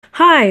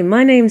Hi,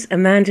 my name's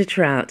Amanda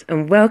Trout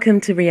and welcome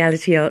to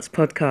Reality Arts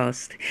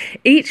Podcast.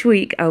 Each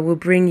week I will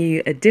bring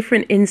you a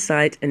different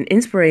insight and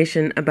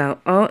inspiration about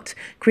art,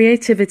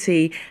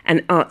 creativity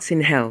and arts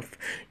in health.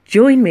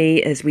 Join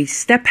me as we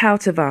step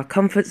out of our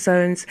comfort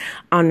zones,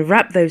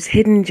 unwrap those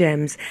hidden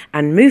gems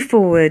and move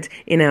forward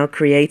in our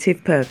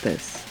creative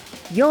purpose.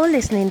 You're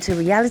listening to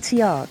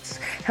Reality Arts,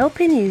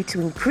 helping you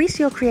to increase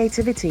your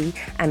creativity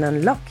and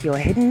unlock your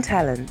hidden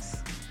talents.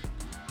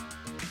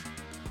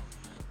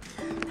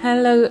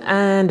 Hello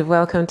and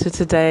welcome to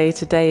today.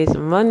 Today is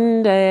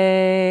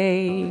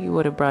Monday.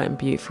 What a bright and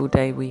beautiful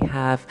day we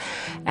have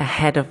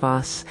ahead of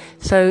us.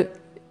 So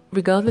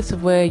regardless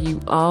of where you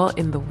are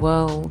in the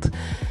world,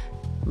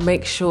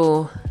 make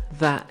sure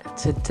that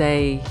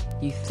today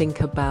you think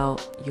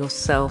about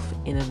yourself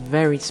in a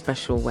very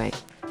special way.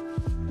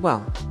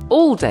 Well,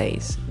 all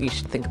days you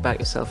should think about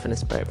yourself in a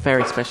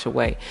very special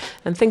way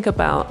and think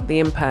about the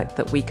impact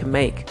that we can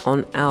make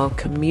on our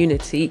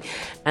community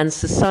and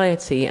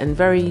society. And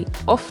very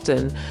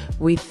often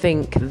we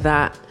think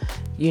that,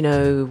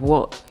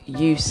 what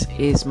use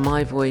is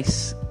my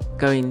voice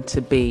going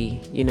to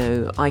be?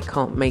 I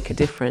can't make a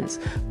difference,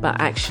 but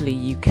actually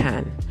you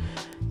can.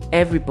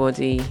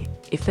 Everybody,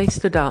 if they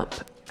stood up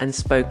and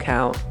spoke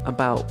out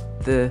about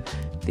the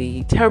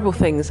terrible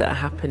things that are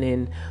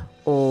happening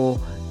or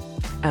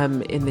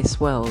in this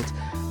world,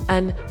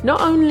 and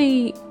not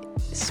only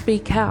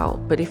speak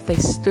out, but if they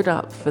stood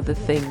up for the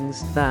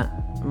things that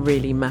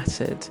really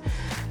mattered.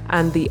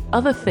 And the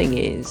other thing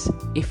is,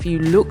 if you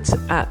looked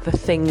at the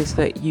things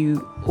that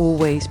you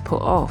always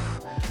put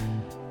off,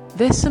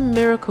 there's some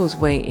miracles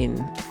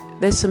waiting.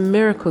 There's some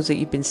miracles that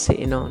you've been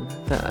sitting on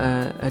that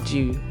are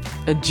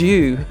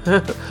due,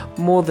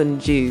 more than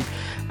due.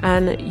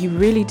 And you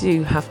really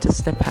do have to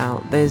step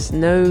out. There's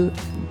no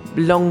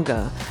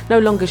longer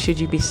should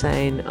you be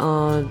saying,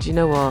 oh, do you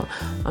know what,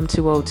 I'm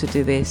too old to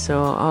do this, or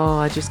oh,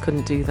 I just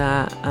couldn't do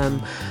that.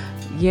 I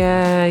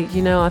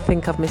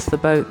think I've missed the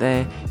boat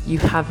there. You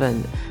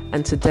haven't.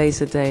 And today's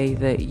the day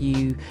that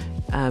you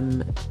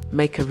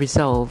make a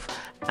resolve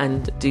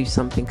and do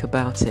something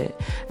about it.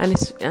 And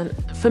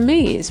for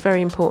me, it's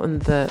very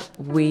important that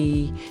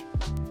we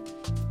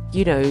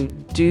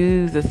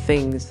do the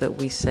things that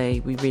we say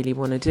we really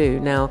want to do.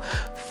 Now,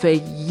 for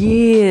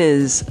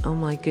years, I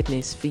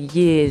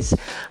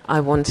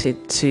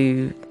wanted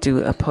to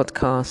do a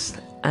podcast,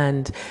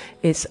 and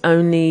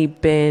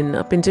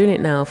I've been doing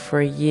it now for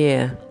a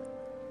year,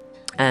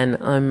 and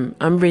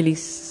I'm really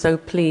so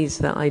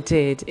pleased that I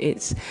did.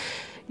 It's,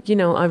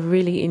 I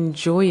really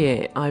enjoy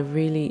it. I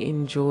really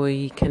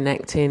enjoy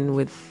connecting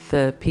with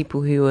the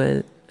people who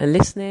are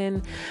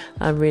listening.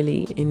 I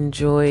really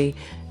enjoy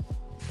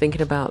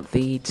thinking about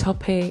the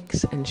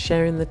topics and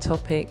sharing the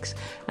topics,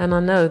 and I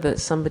know that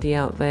somebody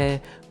out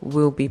there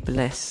will be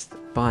blessed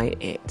by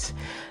it.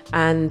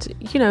 And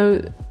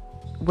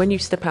when you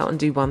step out and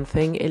do one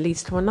thing, it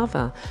leads to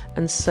another.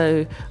 And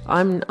so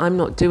I'm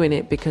not doing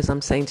it because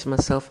I'm saying to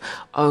myself,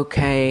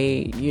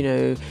 okay,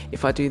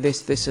 if I do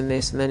this and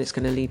this, and then it's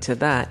going to lead to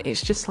that.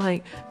 It's just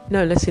like,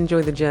 no, let's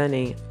enjoy the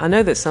journey. I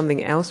know that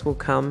something else will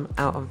come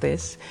out of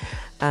this.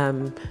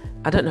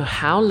 I don't know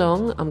how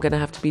long I'm going to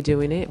have to be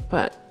doing it,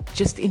 but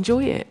just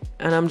enjoy it.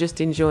 And I'm just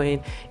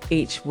enjoying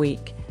each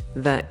week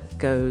that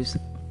goes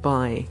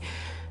by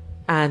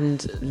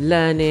and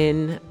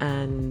learning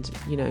and,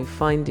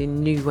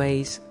 finding new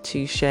ways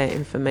to share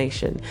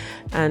information.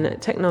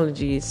 And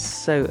technology is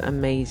so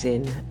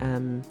amazing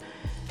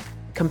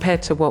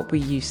compared to what we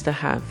used to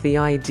have. The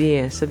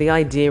idea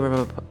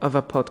of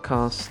a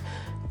podcast,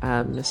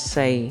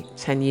 say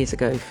 10 years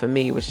ago, for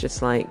me was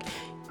just like,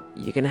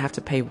 you're going to have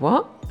to pay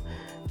what?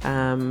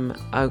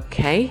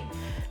 Okay.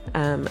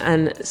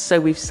 And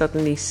so we've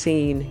suddenly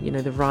seen,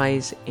 the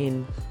rise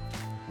in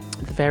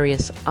the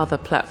various other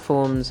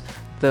platforms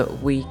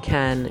that we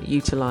can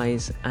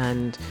utilize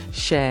and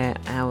share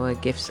our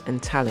gifts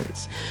and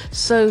talents.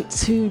 So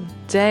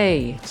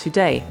today,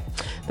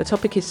 the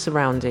topic is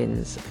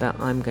surroundings that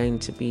I'm going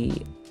to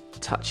be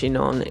touching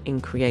on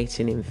in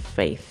creating in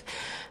faith.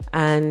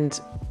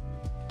 And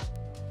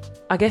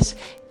I guess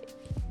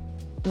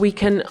we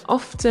can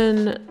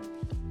often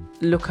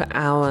look at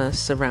our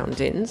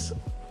surroundings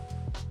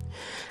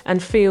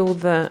and feel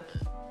that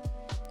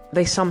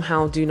they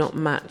somehow do not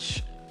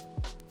match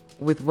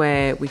with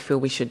where we feel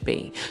we should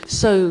be.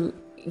 So,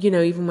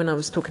 even when I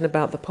was talking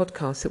about the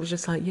podcast, it was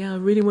just like, yeah, I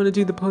really want to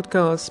do the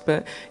podcast,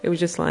 but it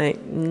was just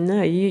like,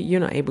 no, you're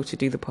not able to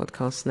do the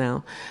podcast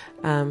now.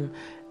 And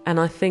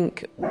I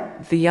think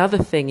the other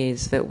thing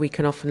is that we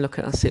can often look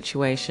at our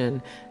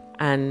situation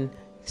and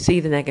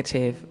see the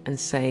negative and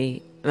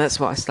say, and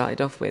that's what I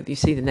started off with. You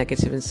see the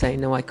negative and say,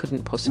 no, I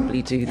couldn't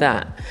possibly do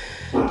that.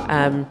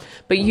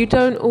 But you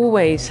don't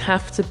always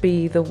have to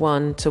be the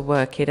one to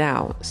work it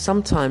out.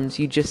 Sometimes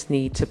you just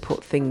need to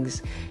put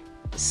things,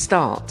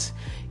 start.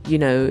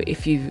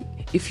 If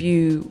if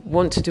you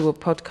want to do a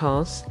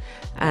podcast,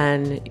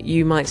 and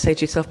you might say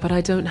to yourself, but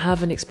I don't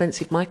have an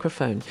expensive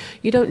microphone.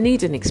 You don't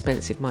need an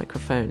expensive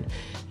microphone.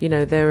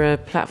 There are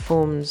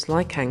platforms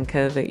like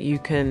Anchor that you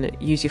can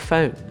use your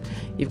phone.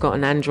 You've got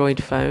an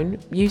Android phone,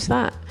 use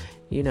that.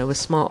 A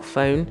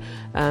smartphone,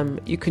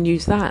 you can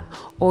use that.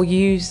 Or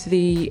use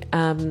the,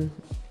 on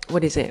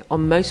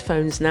most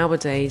phones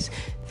nowadays,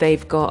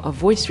 they've got a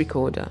voice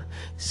recorder.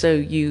 So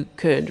you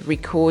could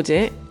record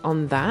it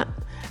on that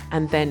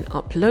and then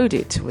upload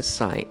it to a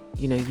site.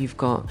 You've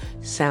got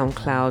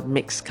SoundCloud,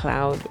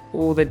 Mixcloud,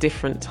 all the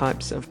different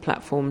types of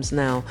platforms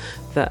now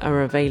that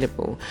are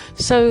available.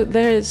 So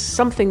there is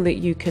something that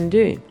you can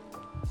do.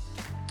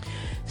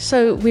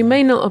 So we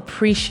may not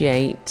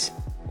appreciate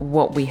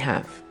what we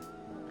have.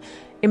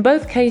 In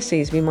both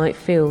cases, we might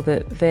feel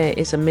that there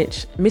is a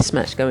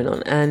mismatch going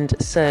on and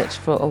search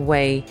for a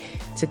way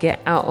to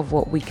get out of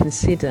what we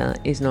consider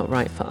is not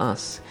right for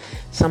us.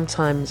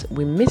 Sometimes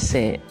we miss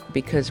it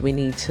because we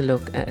need to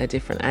look at a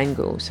different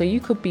angle. So you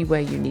could be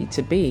where you need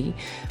to be,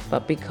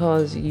 but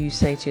because you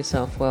say to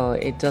yourself, well,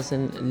 it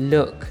doesn't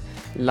look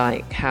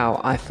like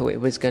how I thought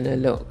it was going to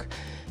look,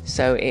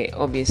 so it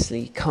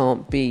obviously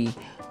can't be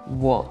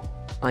what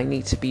I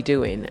need to be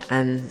doing.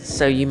 And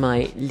so you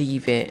might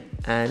leave it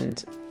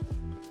and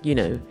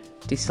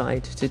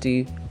decide to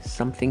do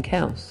something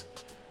else.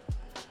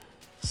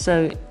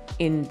 So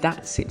in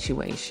that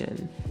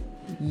situation,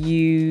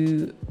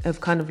 you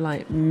have kind of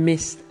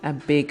missed a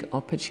big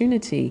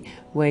opportunity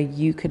where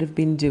you could have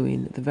been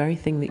doing the very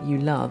thing that you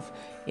love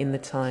in the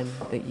time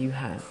that you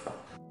have.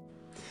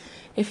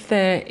 If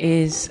there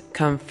is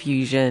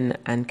confusion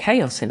and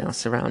chaos in our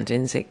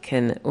surroundings, it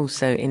can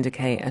also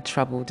indicate a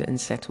troubled and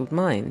settled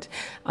mind.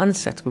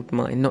 Unsettled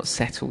mind, not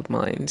settled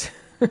mind.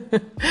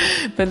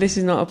 But this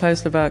is not a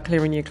post about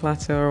clearing your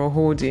clutter or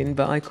hoarding,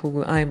 but I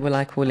call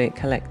it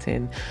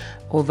collecting.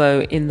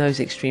 Although in those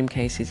extreme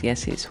cases,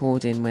 yes, it's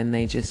hoarding when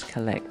they just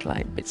collect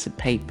bits of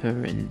paper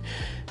and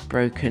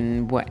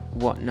broken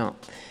whatnot.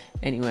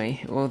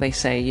 Anyway, or they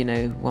say,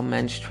 one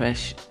man's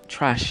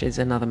trash is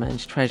another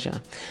man's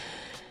treasure.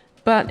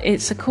 But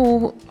it's a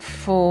call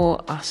for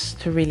us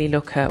to really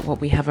look at what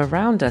we have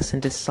around us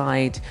and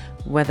decide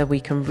whether we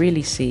can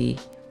really see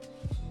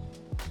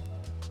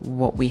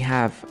what we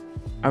have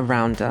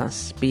around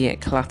us, be it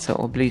clutter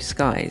or blue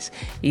skies.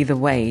 Either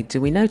way, do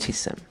we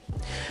notice them?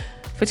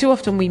 For too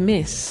often we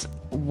miss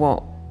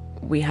what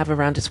we have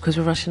around us because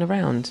we're rushing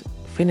around,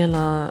 filling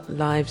our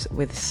lives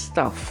with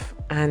stuff.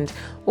 And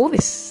all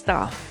this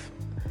stuff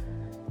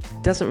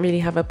doesn't really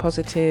have a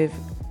positive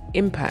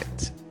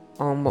impact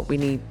on what we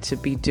need to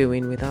be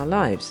doing with our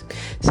lives.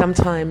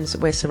 Sometimes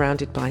we're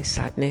surrounded by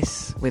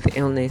sadness, with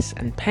illness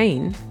and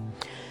pain,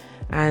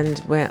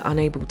 and we're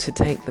unable to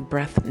take the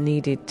breath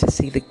needed to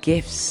see the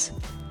gifts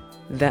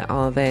that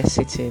are there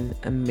sitting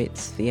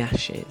amidst the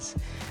ashes.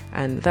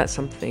 And that's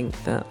something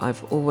that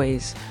I've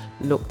always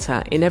looked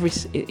at in every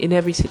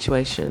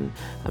situation.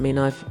 I mean,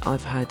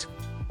 I've had,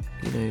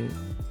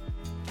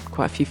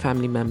 quite a few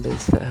family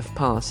members that have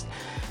passed,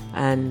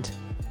 and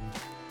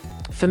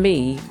for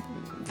me,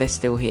 they're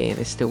still here,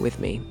 they're still with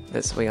me.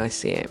 That's the way I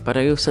see it. But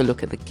I also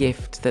look at the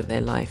gift that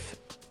their life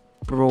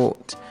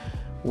brought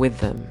with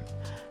them,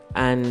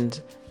 and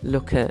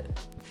look at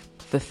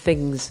the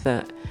things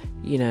that,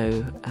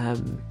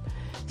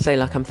 say,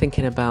 I'm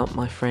thinking about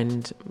my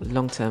friend,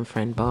 long-term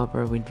friend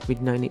Barbara.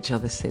 We'd known each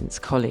other since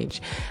college,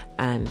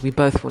 and we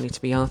both wanted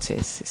to be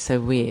artists. It's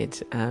so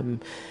weird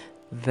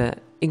that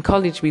in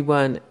college we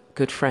weren't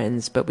good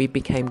friends, but we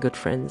became good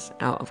friends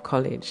out of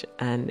college.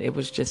 And it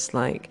was just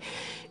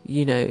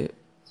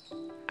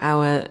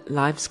our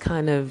lives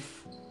kind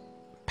of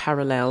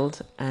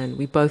paralleled, and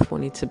we both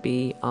wanted to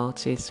be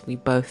artists. We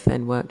both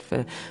then worked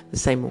for the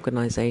same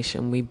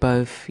organisation. We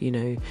both,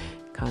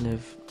 kind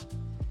of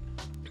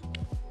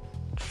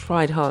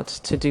tried hard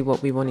to do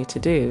what we wanted to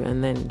do.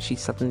 And then she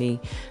suddenly,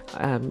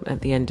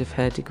 at the end of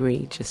her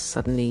degree,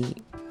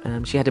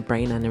 she had a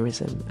brain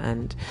aneurysm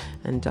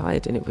and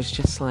died. And it was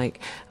just I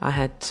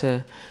had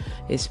to,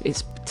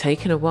 it's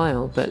taken a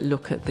while, but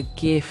look at the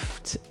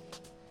gift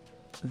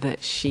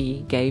that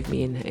she gave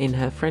me in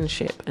her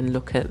friendship, and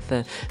look at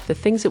the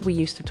things that we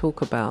used to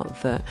talk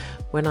about, that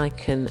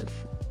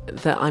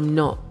I'm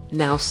not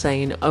now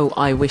saying, oh,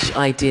 I wish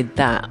I did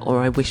that, or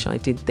I wish I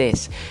did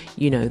this.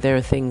 There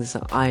are things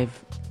that I've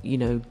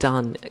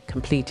done,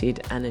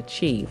 completed and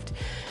achieved.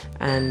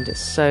 And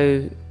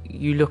so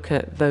you look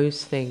at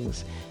those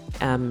things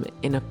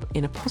in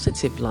a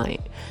positive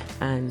light.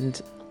 And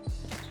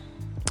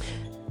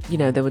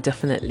there were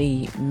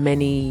definitely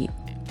many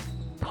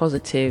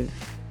positive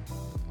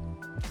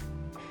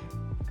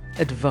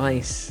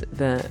advice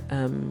that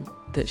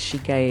she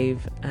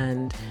gave,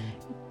 and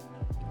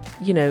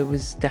it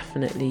was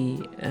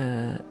definitely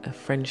a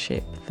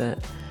friendship that,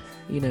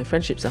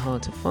 friendships are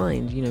hard to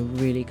find,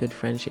 really good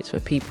friendships, where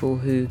people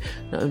who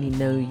not only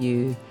know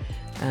you,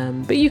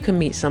 but you can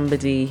meet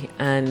somebody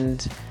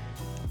and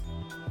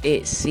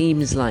it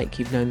seems like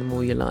you've known them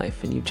all your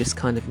life, and you've just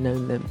kind of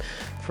known them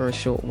for a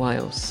short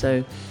while.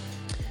 So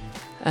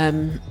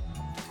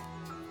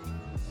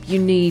you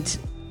need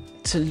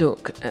to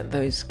look at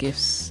those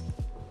gifts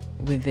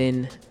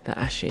within the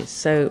ashes.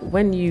 So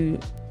when you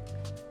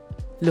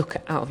look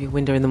out of your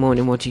window in the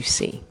morning, what do you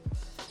see?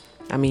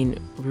 I mean,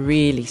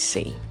 really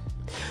see.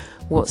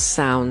 What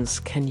sounds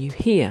can you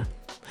hear?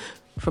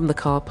 From the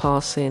car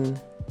passing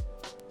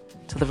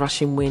to the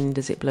rushing wind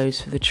as it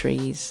blows through the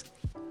trees.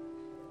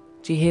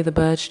 Do you hear the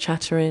birds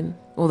chattering,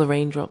 or the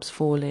raindrops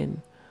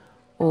falling,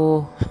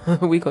 or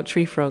we got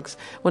tree frogs?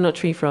 Well, not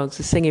tree frogs,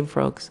 the singing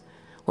frogs,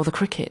 or the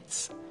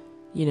crickets,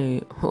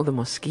 or the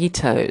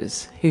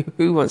mosquitoes.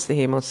 Who wants to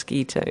hear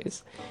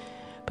mosquitoes?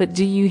 But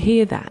do you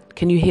hear that?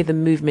 Can you hear the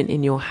movement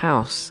in your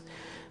house?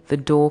 The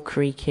door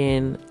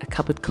creaking, a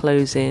cupboard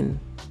closing,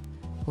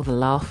 or the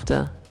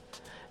laughter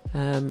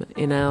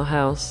in our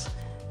house.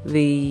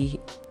 The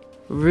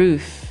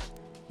roof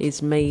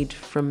is made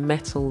from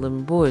metal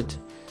and wood,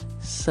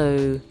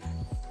 so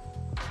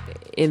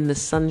in the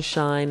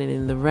sunshine and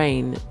in the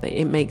rain,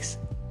 it makes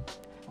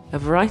a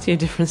variety of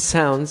different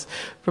sounds.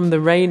 From the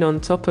rain on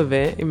top of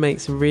it, it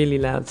makes a really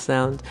loud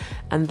sound,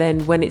 and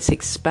then when it's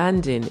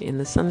expanding in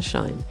the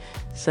sunshine,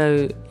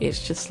 so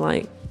it's just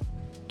like,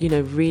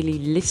 really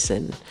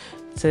listen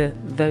to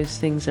those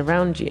things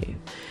around you.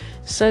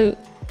 So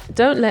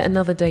don't let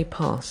another day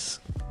pass.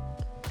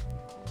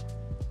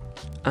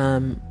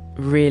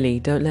 Really,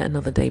 don't let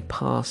another day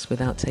pass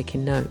without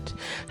taking note.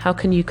 How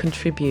can you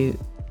contribute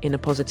in a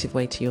positive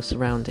way to your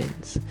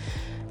surroundings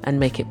and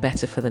make it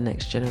better for the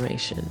next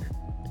generation?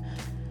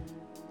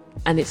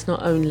 And it's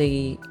not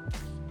only,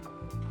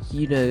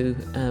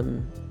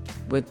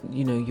 with,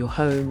 your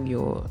home,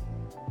 your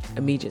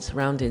immediate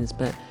surroundings,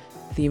 but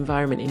the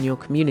environment in your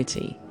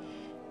community.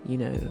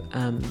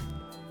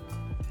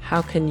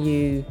 How can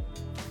you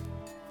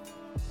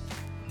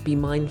be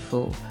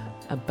mindful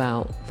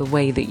about the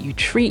way that you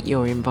treat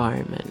your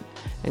environment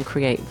and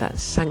create that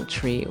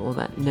sanctuary or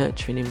that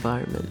nurturing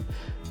environment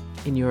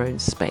in your own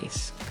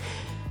space?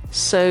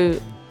 So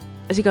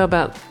as you go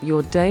about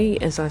your day,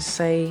 as I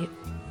say,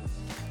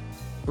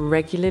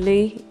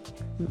 regularly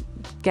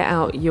get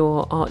out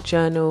your art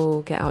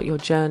journal, get out your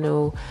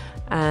journal,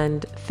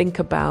 and think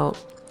about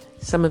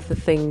some of the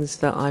things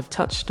that I've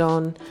touched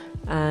on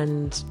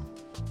and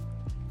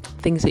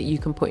things that you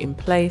can put in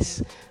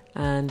place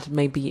and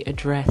maybe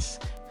address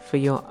for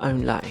your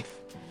own life.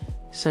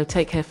 So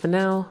take care for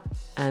now,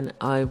 and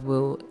I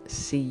will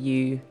see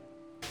you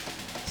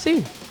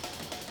soon.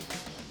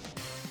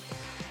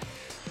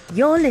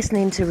 You're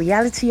listening to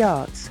Reality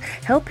Arts,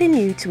 helping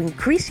you to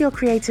increase your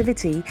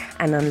creativity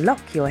and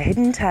unlock your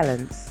hidden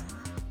talents.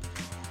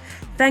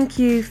 Thank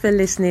you for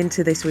listening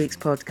to this week's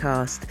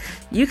podcast.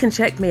 You can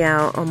check me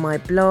out on my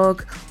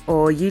blog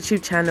or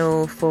YouTube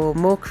channel for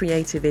more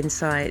creative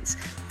insights,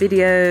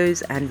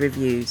 videos and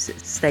reviews.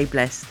 Stay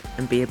blessed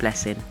and be a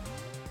blessing.